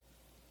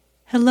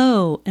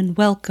Hello and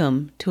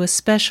welcome to a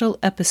special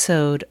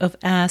episode of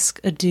Ask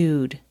a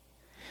Dude.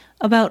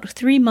 About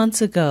 3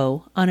 months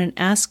ago on an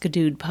Ask a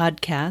Dude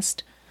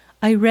podcast,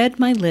 I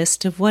read my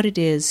list of what it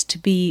is to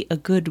be a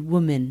good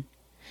woman.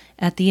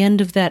 At the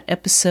end of that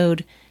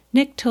episode,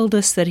 Nick told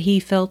us that he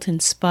felt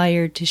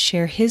inspired to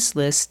share his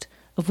list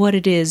of what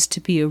it is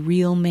to be a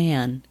real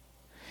man.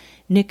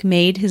 Nick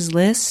made his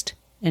list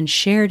and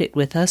shared it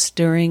with us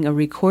during a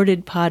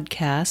recorded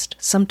podcast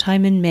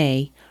sometime in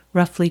May,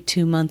 roughly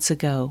 2 months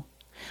ago.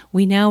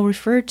 We now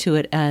refer to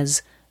it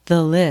as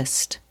The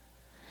List.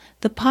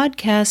 The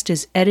podcast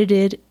is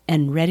edited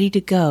and ready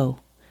to go,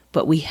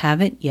 but we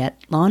haven't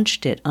yet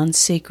launched it on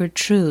Sacred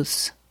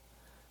Truths.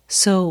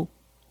 So,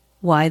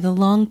 why the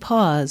long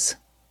pause?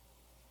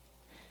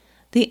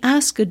 The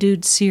Ask a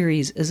Dude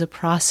series is a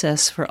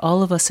process for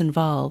all of us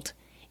involved.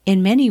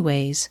 In many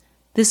ways,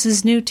 this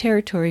is new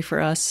territory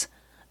for us,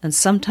 and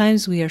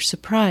sometimes we are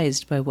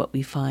surprised by what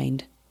we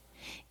find.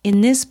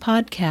 In this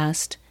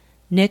podcast,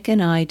 Nick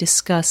and I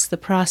discuss the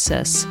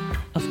process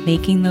of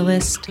making the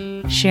list,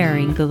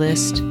 sharing the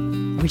list,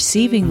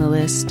 receiving the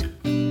list,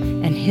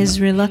 and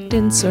his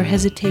reluctance or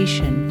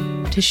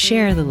hesitation to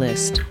share the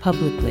list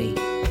publicly.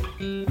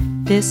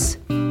 This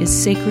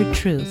is Sacred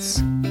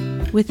Truths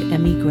with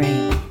Emmy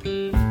Graham.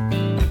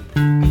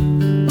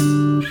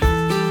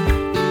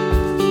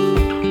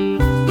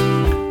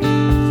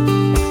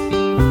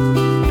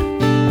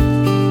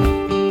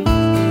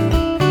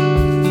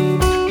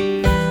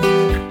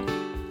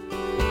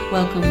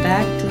 Welcome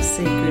back to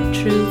Sacred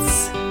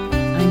Truths.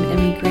 I'm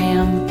Emmy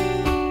Graham,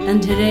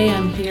 and today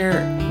I'm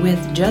here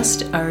with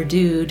just our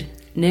dude,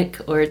 Nick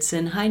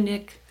Ortson. Hi,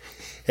 Nick.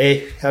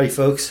 Hey, howdy,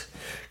 folks.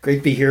 Great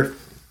to be here.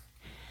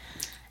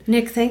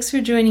 Nick, thanks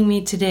for joining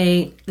me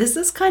today. This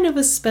is kind of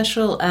a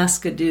special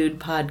Ask a Dude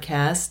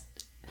podcast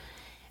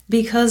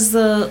because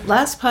the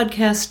last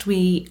podcast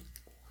we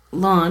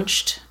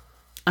launched,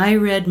 I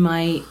read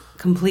my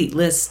complete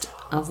list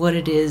of what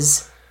it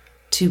is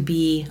to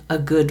be a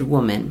good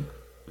woman.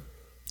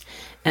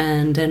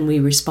 And then we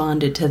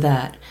responded to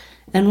that.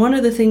 And one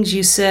of the things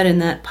you said in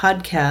that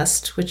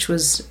podcast, which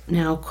was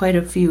now quite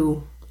a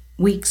few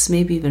weeks,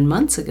 maybe even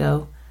months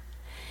ago,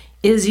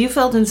 is you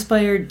felt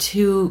inspired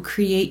to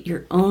create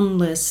your own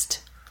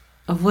list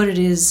of what it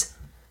is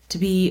to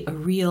be a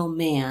real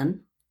man,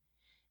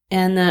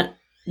 and that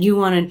you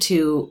wanted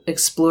to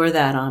explore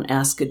that on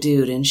Ask a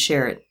Dude and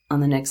share it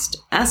on the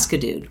next Ask a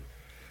Dude.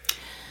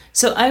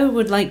 So I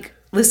would like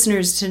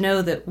listeners to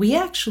know that we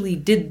actually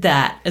did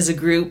that as a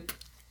group.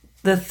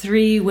 The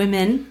 3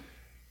 women,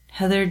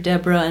 Heather,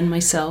 Deborah, and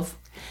myself,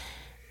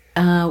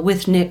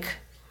 with Nick.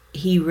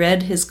 He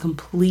read his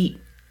complete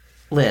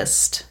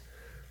list.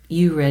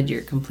 You read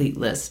your complete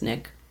list,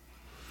 Nick.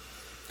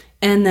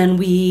 And then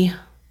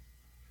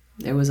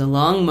there was a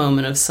long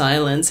moment of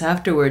silence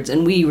afterwards,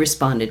 and we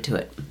responded to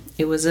it.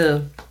 It was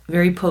a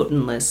very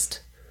potent list.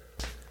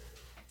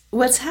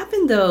 What's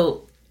happened,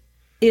 though,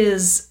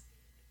 is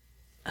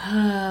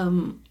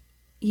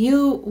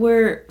you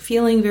were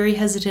feeling very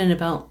hesitant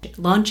about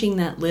launching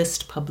that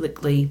list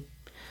publicly.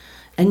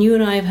 And you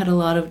and I have had a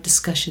lot of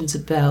discussions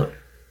about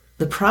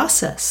the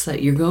process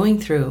that you're going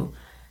through,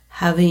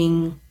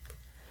 having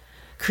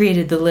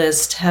created the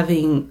list,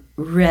 having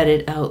read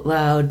it out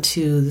loud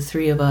to the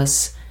 3 of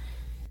us.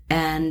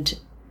 And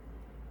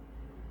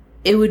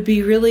it would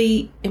be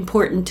really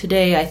important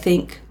today, I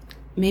think,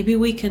 maybe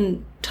we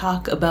can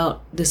talk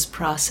about this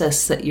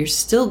process that you're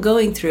still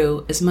going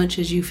through as much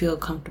as you feel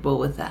comfortable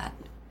with that.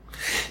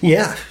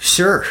 Yeah,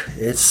 sure.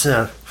 It's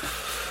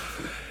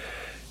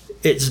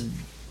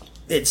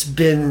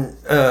been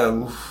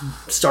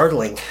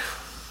startling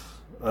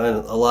on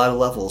a lot of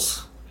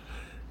levels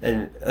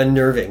and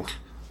unnerving,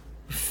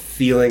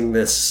 feeling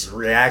this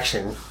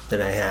reaction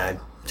that I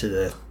had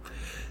to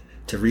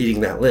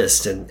reading that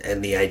list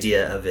and the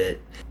idea of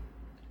it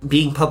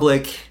being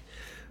public,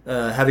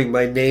 having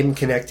my name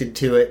connected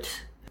to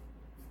it,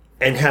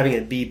 and having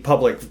it be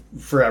public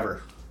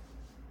forever.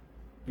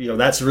 You know,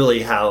 that's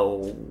really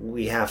how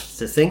we have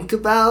to think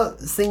about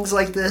things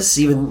like this,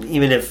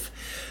 even if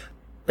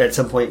at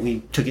some point we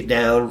took it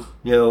down,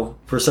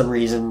 for some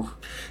reason,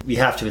 we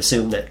have to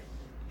assume that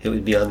it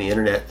would be on the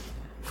internet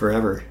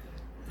forever.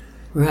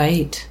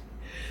 Right.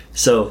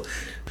 So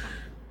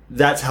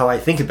that's how I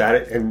think about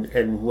it.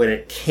 And when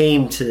it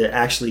came to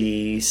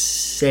actually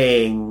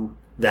saying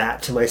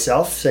that to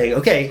myself, saying,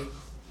 okay,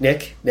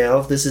 Nick,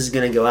 now this is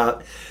going to go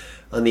out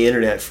on the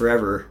internet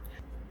forever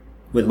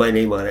with my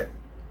name on it,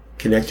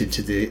 connected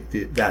to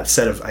that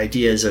set of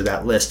ideas or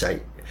that list,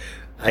 I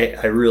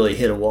really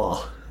hit a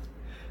wall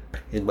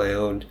in my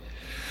own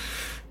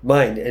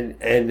mind,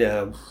 and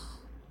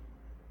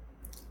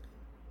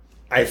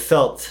I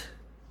felt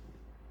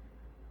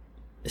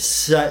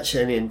such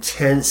an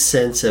intense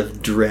sense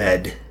of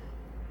dread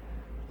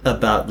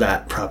about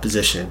that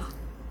proposition,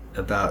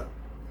 about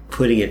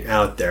putting it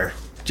out there,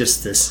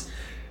 just this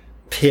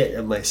pit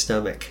of my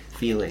stomach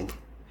feeling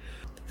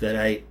that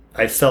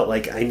I felt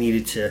like I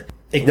needed to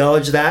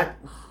acknowledge that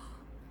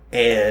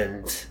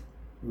and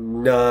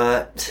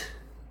not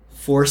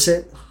force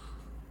it,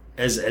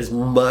 as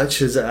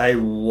much as I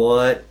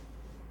want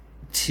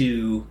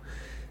to,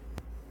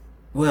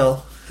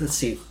 well, let's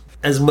see,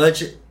 as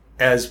much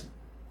as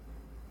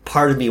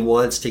part of me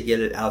wants to get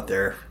it out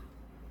there,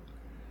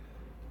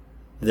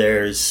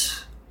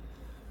 there's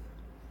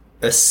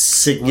a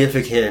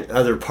significant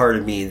other part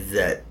of me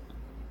that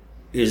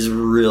is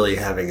really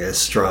having a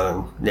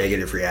strong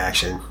negative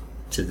reaction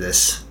to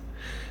this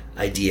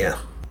idea,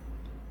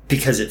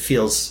 because it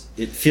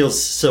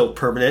feels so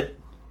permanent.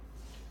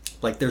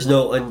 Like there's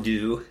no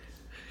undo.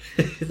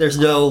 There's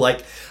no,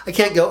 like, I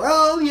can't go,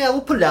 oh yeah,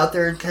 we'll put it out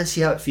there and kind of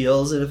see how it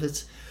feels, and if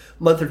it's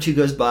a month or two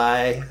goes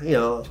by,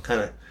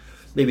 kind of,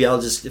 maybe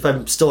I'll just, if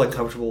I'm still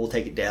uncomfortable, we'll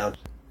take it down.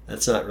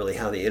 That's not really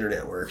how the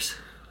internet works.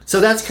 So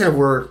that's kind of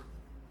where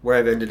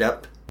I've ended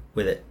up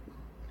with it.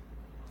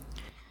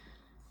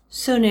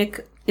 So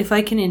Nick, if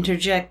I can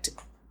interject,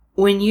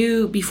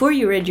 before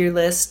you read your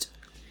list,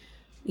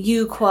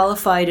 you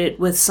qualified it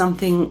with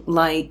something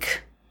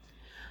like,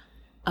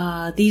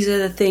 these are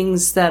the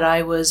things that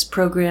I was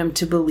programmed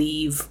to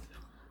believe.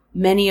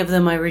 Many of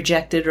them I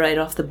rejected right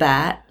off the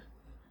bat.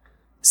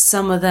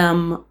 Some of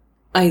them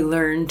I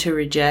learned to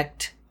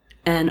reject,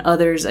 and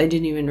others I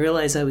didn't even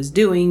realize I was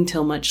doing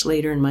till much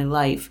later in my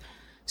life.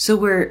 So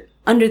we're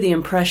under the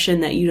impression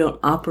that you don't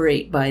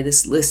operate by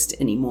this list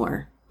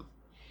anymore.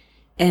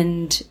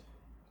 And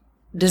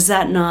does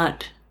that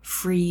not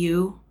free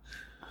you?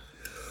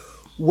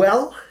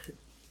 Well,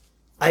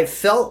 I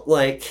felt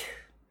like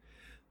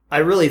I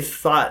really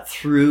thought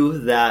through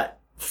that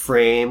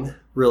frame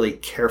really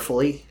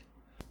carefully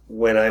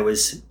when I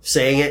was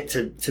saying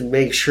it to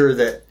make sure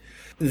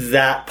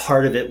that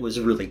part of it was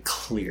really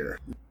clear.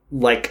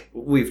 Like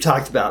we've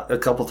talked about a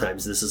couple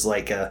times, this is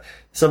like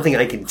something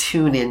I can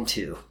tune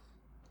into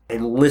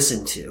and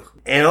listen to.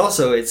 And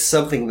also it's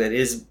something that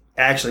is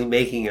actually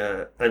making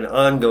an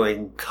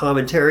ongoing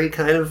commentary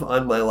kind of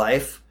on my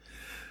life.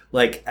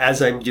 Like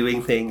as I'm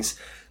doing things,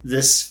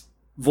 this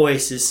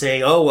voice is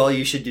saying, oh, well,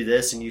 you should do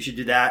this and you should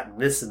do that and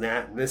this and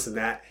that and this and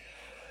that.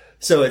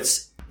 So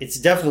it's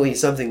definitely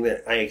something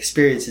that I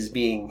experience as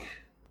being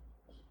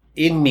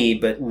in me,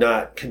 but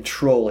not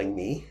controlling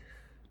me.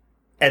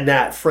 And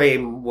that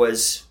frame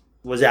was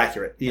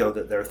accurate.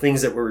 That there are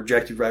things that were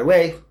rejected right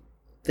away,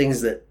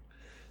 things that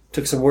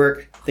took some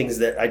work, things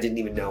that I didn't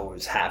even know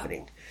was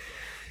happening.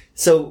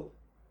 So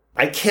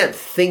I can't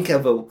think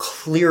of a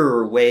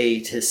clearer way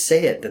to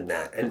say it than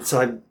that. And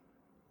so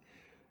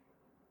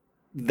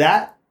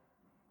that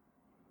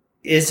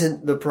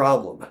isn't the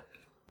problem,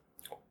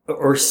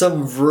 or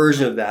some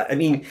version of that. I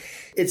mean,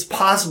 it's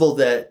possible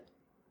that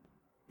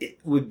it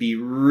would be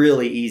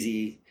really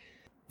easy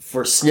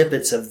for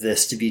snippets of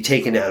this to be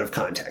taken out of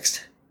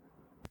context,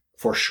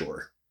 for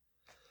sure.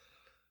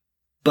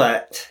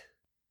 But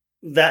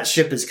that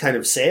ship has kind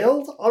of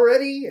sailed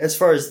already as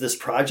far as this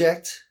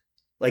project.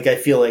 Like, I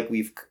feel like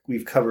we've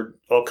covered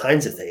all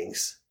kinds of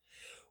things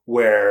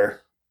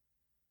where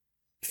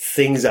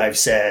things I've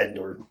said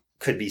or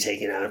could be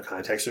taken out of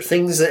context, or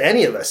things that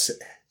any of us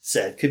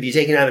said could be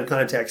taken out of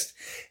context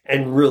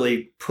and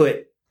really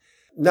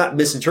not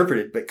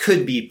misinterpreted, but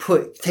could be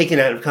taken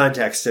out of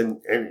context,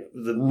 and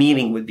the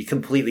meaning would be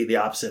completely the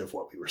opposite of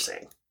what we were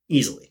saying.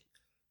 Easily.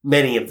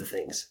 Many of the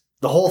things.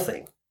 The whole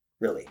thing,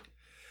 really.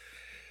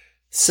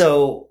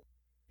 So,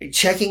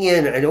 checking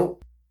in, I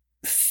don't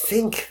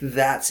think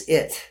that's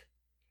it.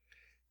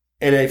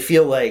 And I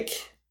feel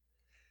like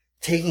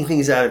taking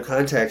things out of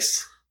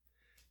context,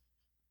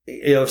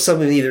 if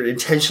someone either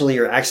intentionally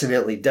or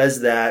accidentally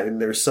does that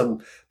and there's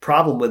some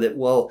problem with it,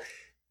 well,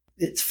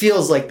 it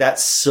feels like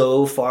that's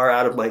so far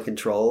out of my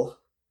control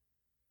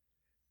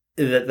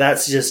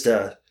that's just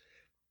a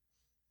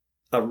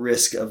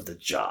risk of the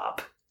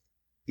job.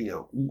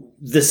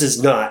 This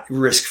is not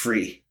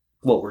risk-free,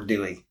 what we're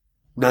doing.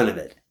 None of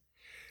it.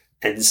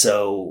 And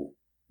so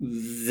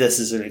this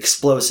is an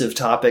explosive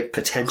topic,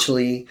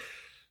 potentially.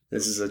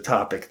 This is a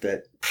topic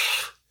that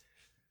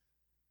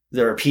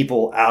there are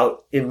people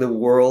out in the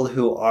world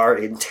who are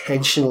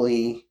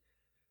intentionally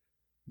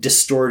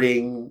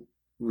distorting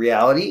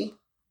reality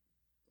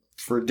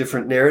for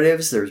different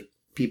narratives. There's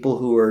people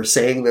who are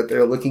saying that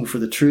they're looking for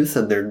the truth,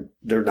 and they're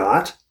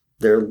not.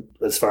 They're,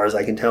 as far as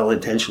I can tell,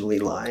 intentionally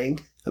lying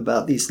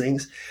about these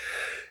things.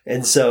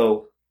 And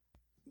so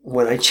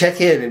when I check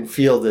in and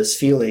feel this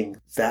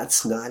feeling,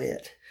 that's not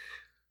it.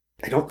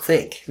 I don't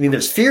think. I mean,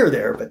 there's fear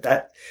there, but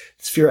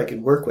it's fear I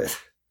can work with.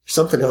 There's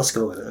something else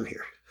going on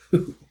here.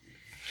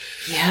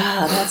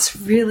 Yeah, that's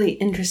really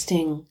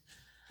interesting.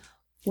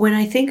 When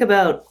I think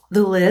about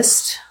the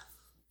list,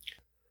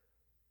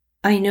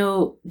 I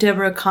know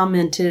Deborah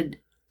commented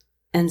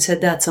and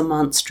said that's a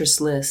monstrous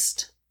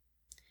list.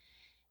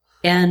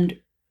 And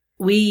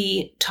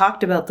we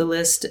talked about the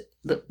list,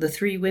 the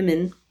three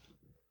women,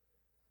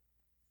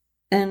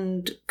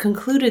 and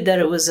concluded that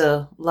it was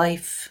a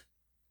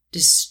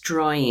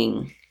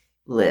life-destroying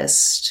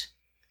list.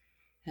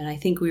 And I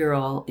think we were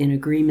all in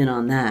agreement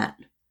on that.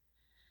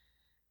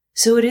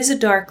 So it is a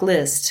dark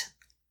list.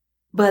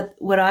 But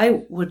what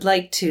I would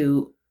like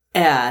to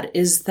add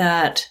is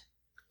that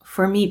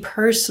for me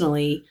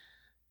personally,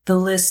 The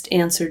list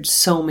answered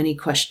so many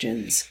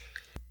questions.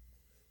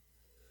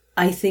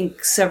 I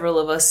think several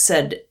of us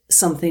said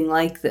something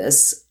like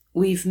this.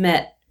 We've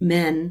met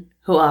men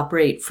who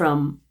operate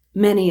from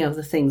many of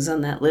the things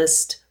on that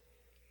list.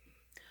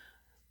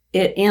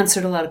 It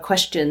answered a lot of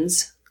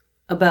questions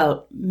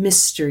about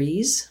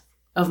mysteries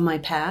of my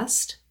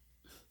past.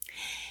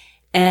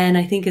 And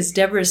I think, as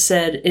Deborah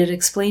said, it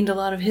explained a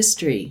lot of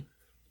history.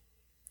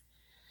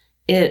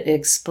 It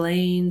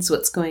explains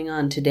what's going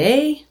on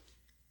today.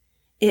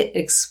 It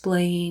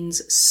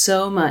explains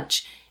so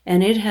much.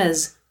 And it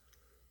has,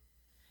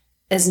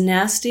 as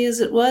nasty as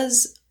it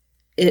was,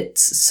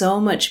 it's so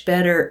much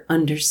better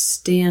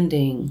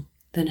understanding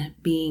than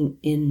being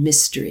in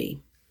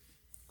mystery,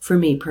 for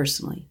me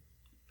personally.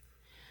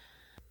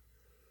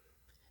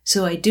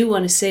 So I do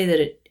want to say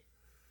that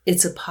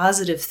it's a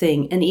positive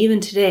thing. And even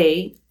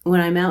today, when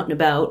I'm out and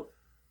about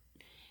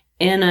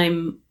and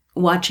I'm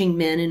watching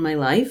men in my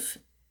life,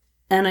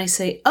 and I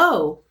say,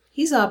 oh,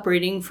 he's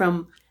operating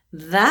from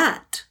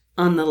that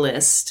on the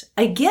list.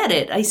 I get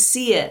it. I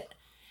see it.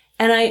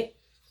 And I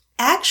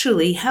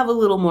actually have a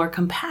little more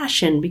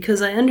compassion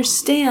because I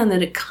understand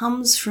that it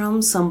comes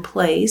from some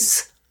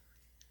place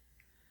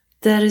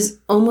that is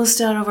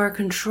almost out of our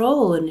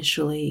control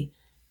initially.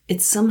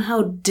 It's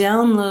somehow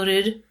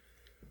downloaded,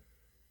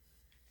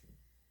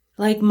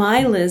 like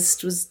my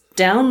list was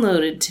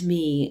downloaded to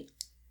me.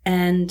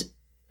 And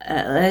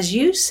as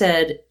you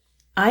said,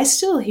 I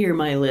still hear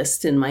my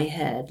list in my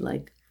head,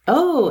 like,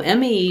 oh,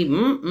 Emmy,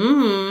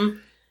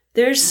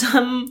 there's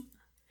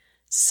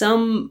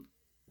some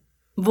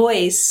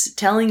voice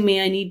telling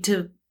me I need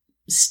to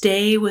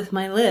stay with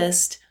my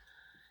list.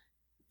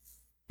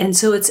 And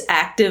so it's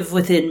active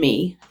within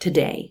me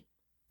today,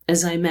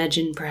 as I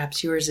imagine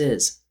perhaps yours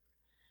is.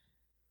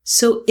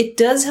 So it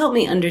does help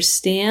me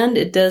understand.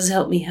 It does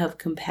help me have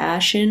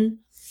compassion.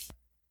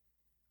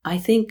 I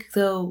think,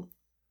 though,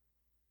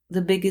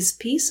 the biggest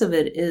piece of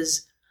it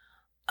is,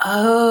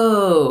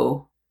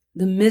 oh,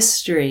 the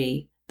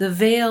mystery, the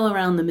veil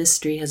around the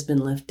mystery has been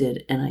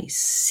lifted, and I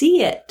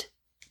see it.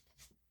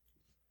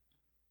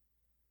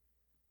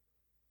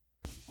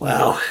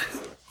 Wow.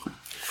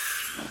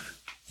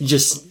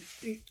 Just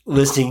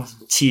listening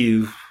to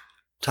you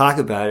talk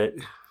about it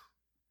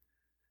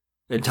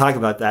and talk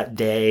about that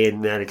day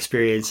and that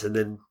experience and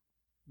then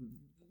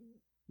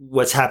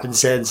what's happened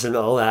since and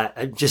all that.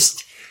 I'm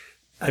just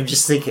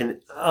thinking,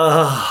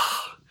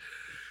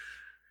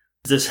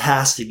 this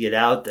has to get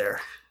out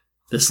there.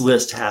 This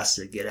list has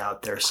to get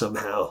out there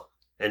somehow.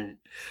 And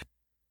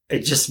it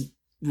just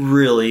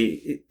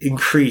really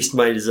increased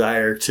my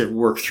desire to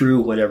work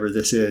through whatever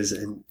this is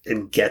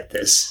and get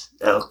this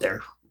out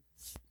there.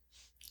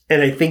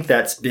 And I think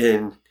that's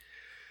been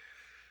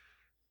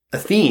a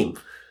theme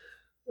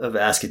of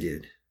Ask a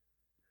Dude,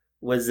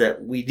 was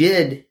that we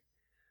did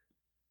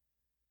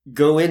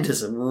go into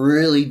some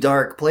really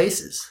dark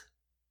places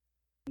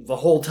the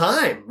whole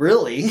time,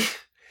 really,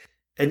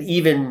 and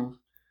even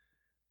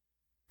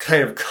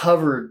kind of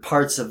covered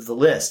parts of the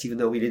list, even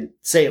though we didn't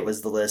say it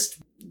was the list.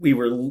 We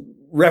were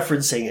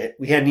referencing it.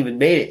 We hadn't even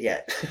made it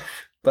yet,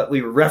 but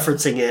we were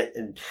referencing it,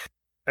 and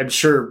I'm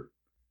sure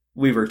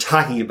we were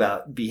talking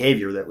about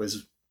behavior that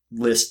was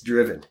list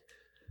driven.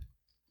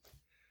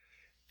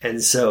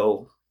 And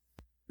so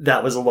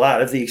that was a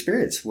lot of the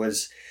experience,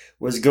 was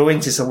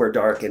going to somewhere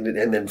dark and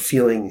then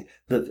feeling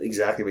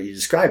exactly what you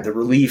described, the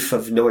relief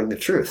of knowing the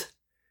truth,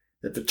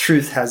 that the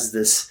truth has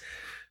this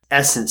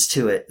essence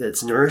to it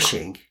that's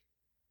nourishing,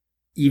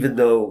 even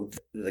though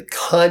the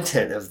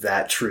content of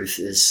that truth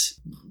is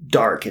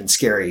dark and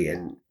scary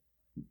and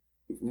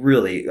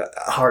really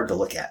hard to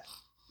look at.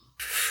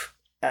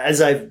 As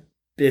I've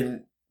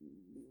been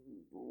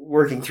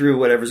working through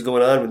whatever's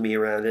going on with me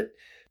around it,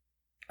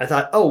 I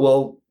thought, oh,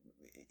 well,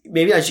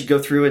 maybe I should go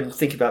through and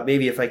think about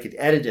maybe if I could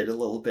edit it a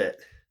little bit.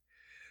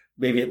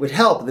 Maybe it would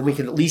help, and then we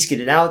could at least get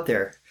it out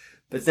there.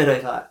 But then I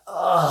thought,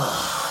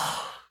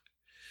 oh,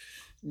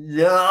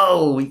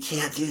 no, we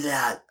can't do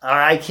that. Or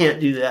I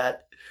can't do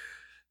that.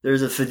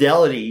 There's a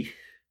fidelity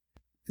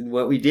in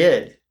what we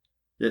did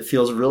that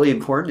feels really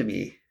important to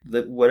me.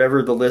 That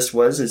whatever the list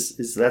was,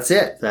 is that's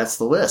it. That's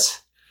the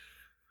list.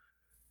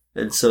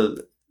 And so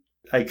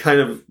I kind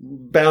of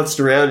bounced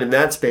around in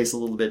that space a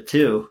little bit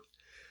too,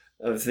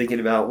 of thinking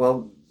about,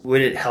 well,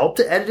 would it help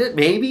to edit it?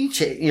 Maybe,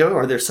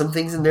 are there some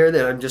things in there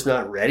that I'm just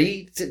not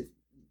ready to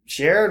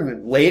share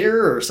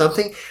later or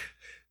something?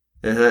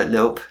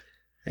 Nope,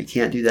 I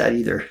can't do that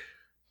either.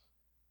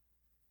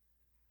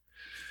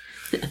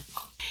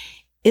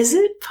 Is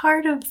it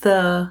part of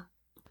the,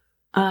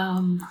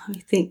 let me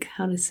think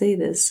how to say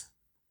this.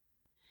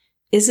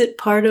 Is it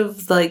part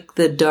of like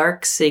the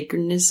dark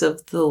sacredness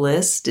of the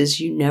list? Is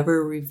you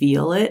never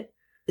reveal it?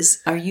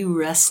 Are you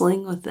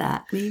wrestling with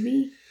that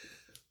maybe?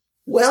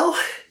 Well,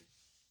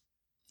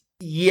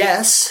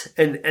 yes.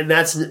 And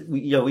that's,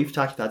 we've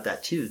talked about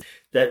that too.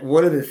 That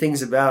one of the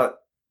things about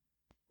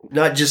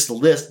not just the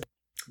list,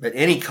 but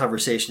any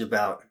conversation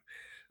about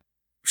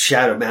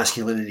shadow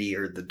masculinity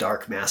or the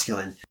dark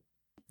masculine,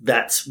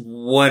 that's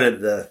one of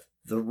the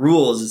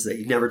rules, is that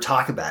you never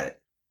talk about it.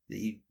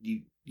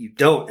 You you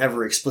don't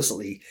ever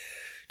explicitly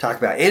talk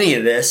about any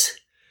of this,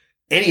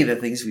 any of the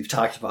things we've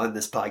talked about in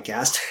this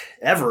podcast,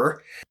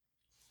 ever.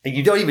 And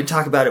you don't even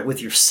talk about it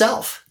with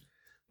yourself.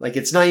 Like,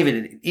 it's not even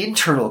an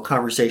internal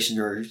conversation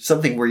or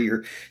something where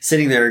you're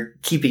sitting there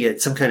keeping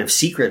it some kind of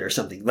secret or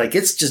something. Like,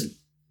 it's just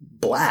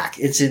black.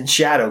 It's in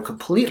shadow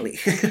completely.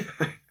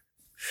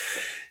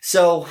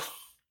 So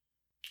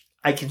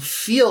I can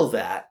feel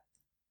that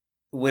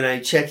when I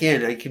check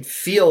in. I can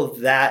feel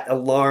that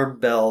alarm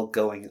bell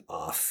going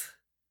off.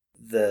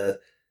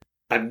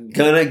 I'm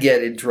gonna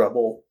get in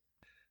trouble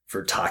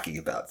for talking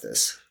about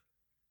this.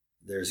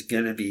 There's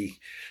gonna be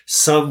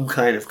some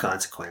kind of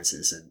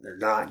consequences, and they're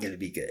not gonna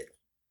be good.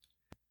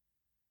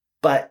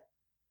 But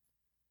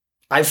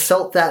I've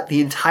felt that the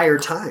entire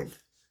time.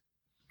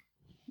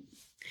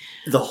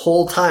 The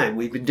whole time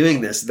we've been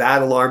doing this,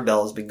 that alarm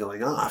bell has been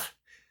going off,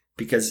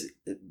 because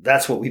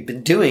that's what we've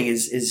been doing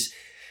is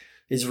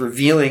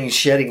revealing,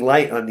 shedding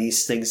light on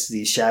these things,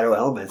 these shadow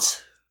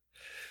elements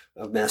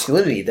of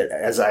masculinity that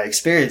as I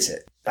experience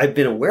it. I've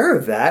been aware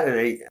of that,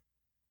 and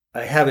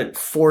I haven't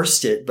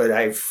forced it, but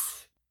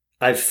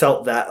I've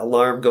felt that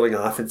alarm going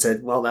off and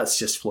said, well, that's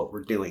just what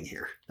we're doing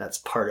here. That's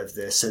part of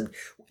this. And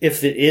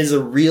if it is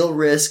a real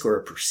risk or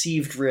a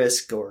perceived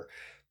risk or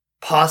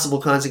possible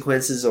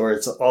consequences, or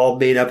it's all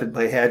made up in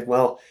my head,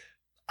 well,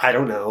 I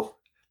don't know,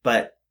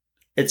 but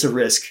it's a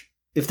risk.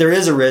 If there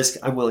is a risk,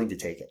 I'm willing to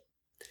take it.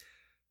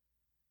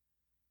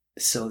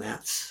 So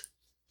that's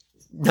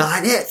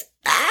not it.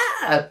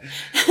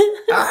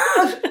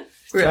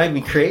 Drive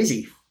me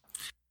crazy.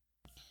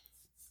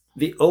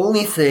 The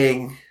only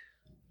thing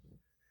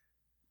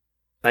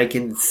I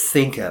can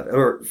think of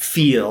or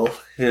feel,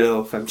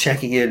 if I'm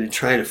checking in and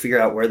trying to figure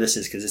out where this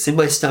is, because it's in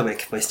my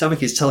stomach. My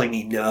stomach is telling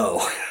me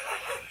no.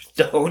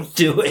 Don't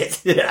do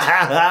it.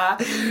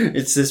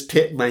 It's this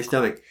pit in my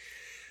stomach.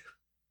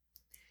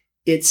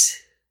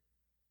 It's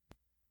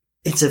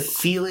a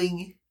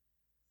feeling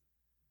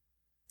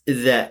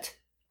that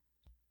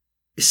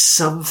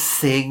some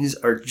things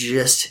are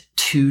just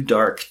too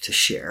dark to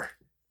share.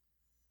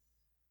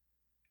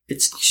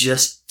 It's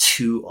just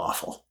too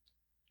awful.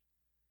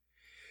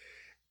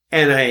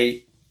 And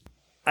I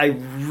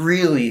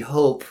really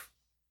hope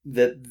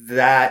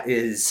that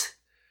is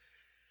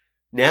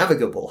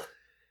navigable.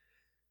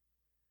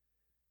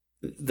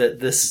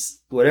 That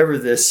whatever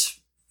this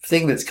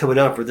thing that's coming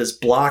up, or this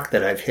block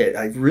that I've hit,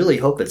 I really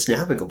hope it's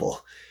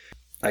navigable.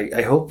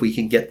 I hope we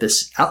can get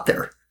this out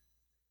there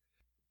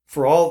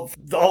for all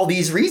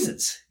these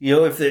reasons.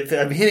 If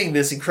I'm hitting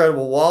this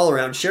incredible wall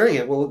around sharing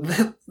it, well,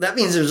 that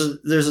means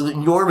there's an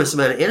enormous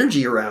amount of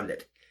energy around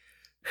it.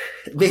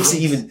 It makes it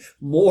even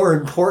more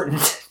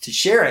important to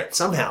share it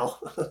somehow.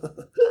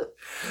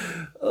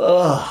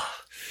 Ugh.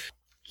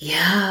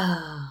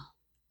 Yeah.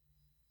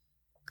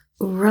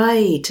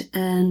 Right.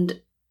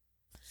 And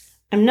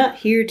I'm not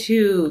here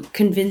to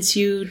convince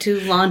you to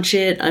launch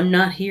it. I'm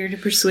not here to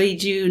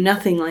persuade you.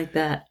 Nothing like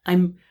that.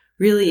 I'm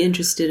really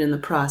interested in the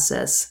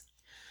process.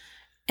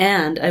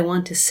 And I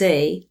want to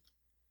say,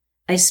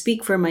 I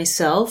speak for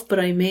myself, but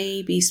I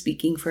may be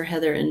speaking for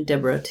Heather and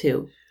Deborah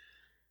too.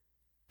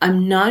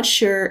 I'm not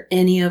sure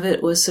any of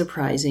it was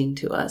surprising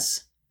to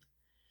us.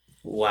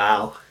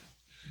 Wow.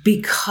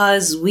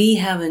 Because we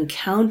have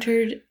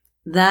encountered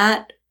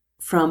that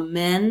from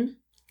men.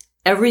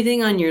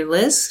 Everything on your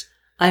list,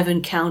 I've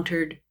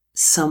encountered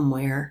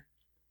somewhere.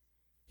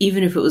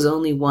 Even if it was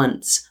only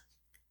once.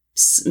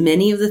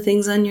 Many of the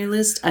things on your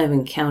list, I've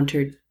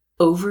encountered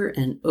over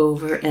and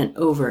over and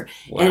over.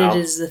 Wow. And it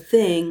is the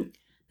thing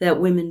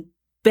that women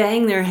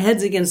bang their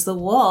heads against the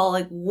wall.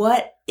 Like,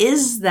 what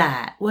is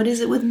that? What is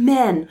it with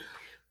men?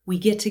 We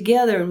get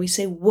together and we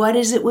say, what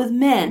is it with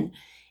men?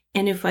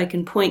 And if I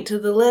can point to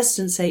the list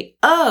and say,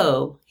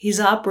 oh, he's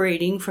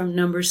operating from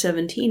number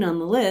 17 on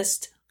the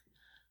list,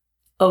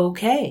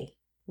 okay,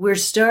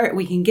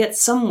 we can get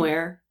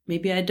somewhere.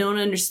 Maybe I don't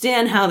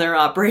understand how they're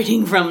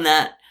operating from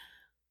that.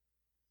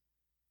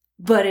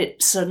 But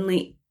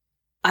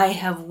I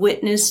have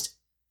witnessed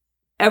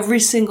every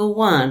single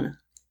one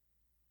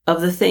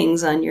of the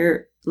things on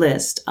your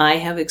list I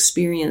have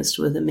experienced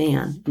with a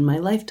man in my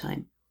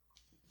lifetime.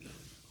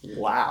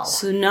 Wow.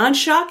 So not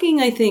shocking,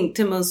 I think,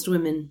 to most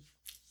women.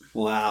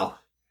 Wow.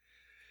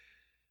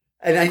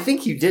 And I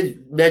think you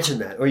did mention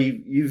that, or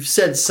you've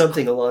said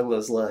something along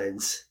those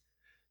lines.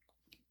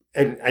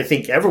 And I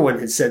think everyone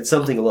has said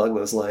something along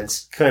those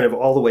lines kind of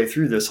all the way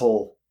through this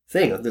whole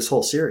thing, this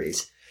whole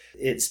series.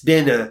 It's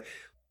been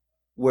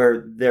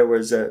where there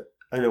was an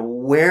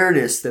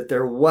awareness that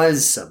there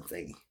was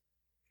something.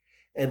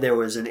 And there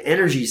was an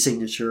energy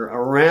signature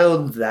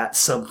around that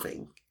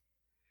something.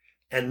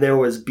 And there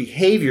was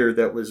behavior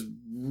that was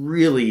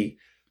really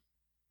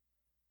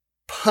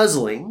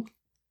puzzling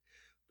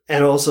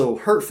and also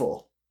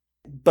hurtful.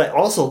 But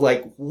also,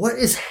 like, what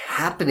is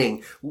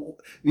happening?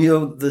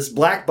 This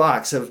black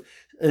box of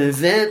an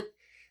event,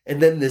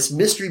 and then this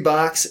mystery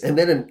box, and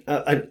then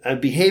a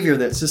behavior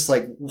that's just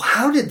like,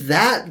 how did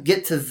that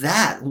get to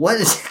that? What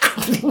is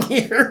happening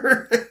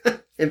here?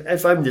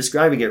 if I'm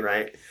describing it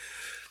right.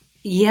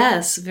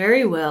 Yes,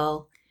 very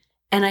well.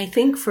 And I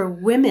think for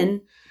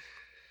women,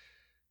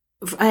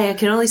 I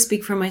can only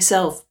speak for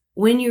myself.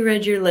 When you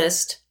read your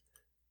list,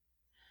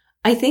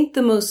 I think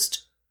the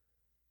most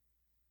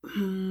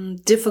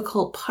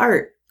difficult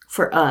part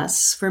for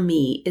us, for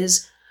me,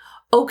 is,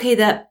 okay,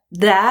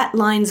 that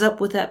lines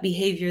up with that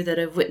behavior that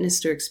I've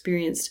witnessed or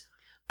experienced.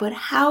 But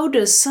how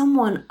does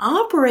someone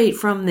operate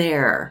from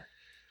there?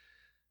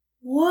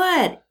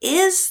 What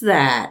is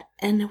that?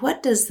 And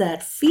what does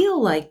that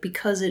feel like?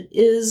 Because it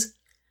is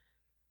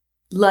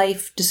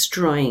life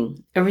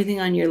destroying.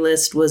 Everything on your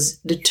list was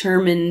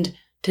determined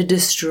to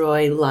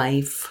destroy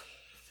life.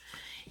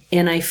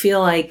 And I feel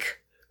like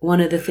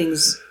one of the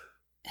things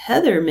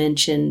Heather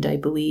mentioned, I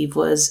believe,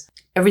 was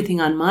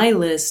everything on my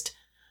list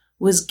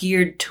was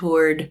geared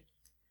toward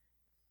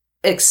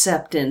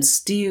acceptance.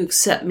 Do you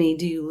accept me?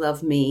 Do you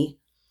love me?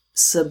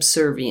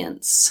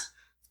 Subservience.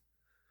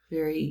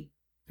 Very,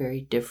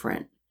 very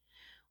different.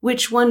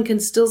 Which one can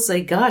still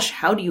say, gosh,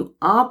 how do you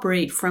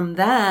operate from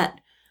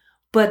that?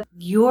 But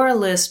your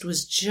list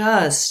was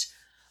just,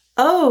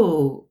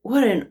 oh,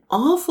 what an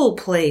awful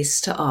place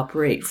to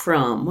operate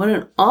from. What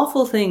an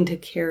awful thing to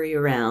carry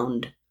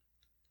around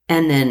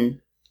and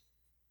then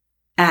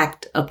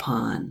act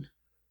upon.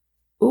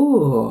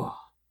 Ooh.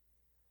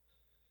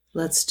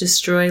 Let's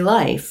destroy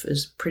life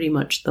is pretty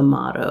much the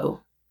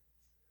motto.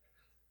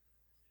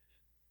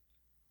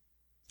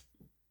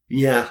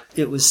 Yeah,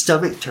 it was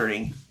stomach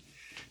turning.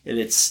 And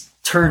it's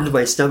turned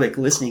my stomach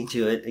listening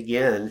to it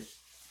again.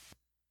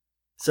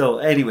 So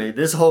anyway,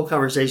 this whole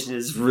conversation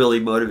is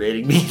really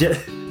motivating me to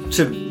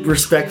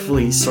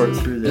respectfully sort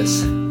through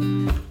this.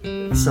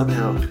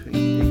 Somehow get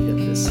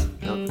this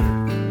out there.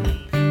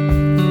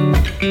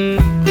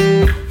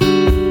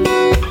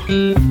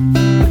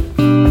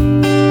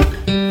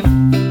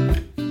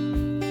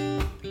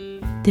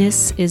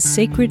 This is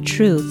Sacred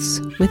Truths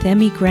with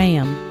Emmy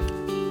Graham,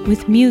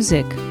 with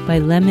music by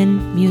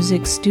Lemon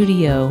Music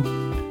Studio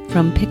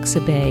from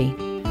Pixabay.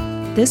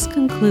 This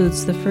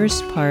concludes the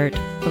first part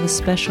of a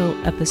special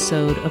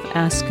episode of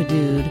Ask a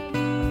Dude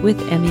with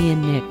Emmy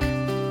and Nick.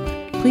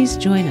 Please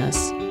join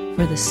us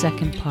for the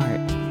second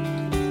part.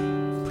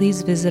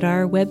 Please visit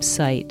our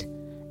website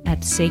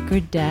at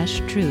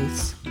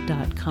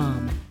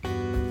sacred-truths.com.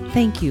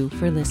 Thank you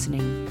for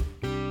listening.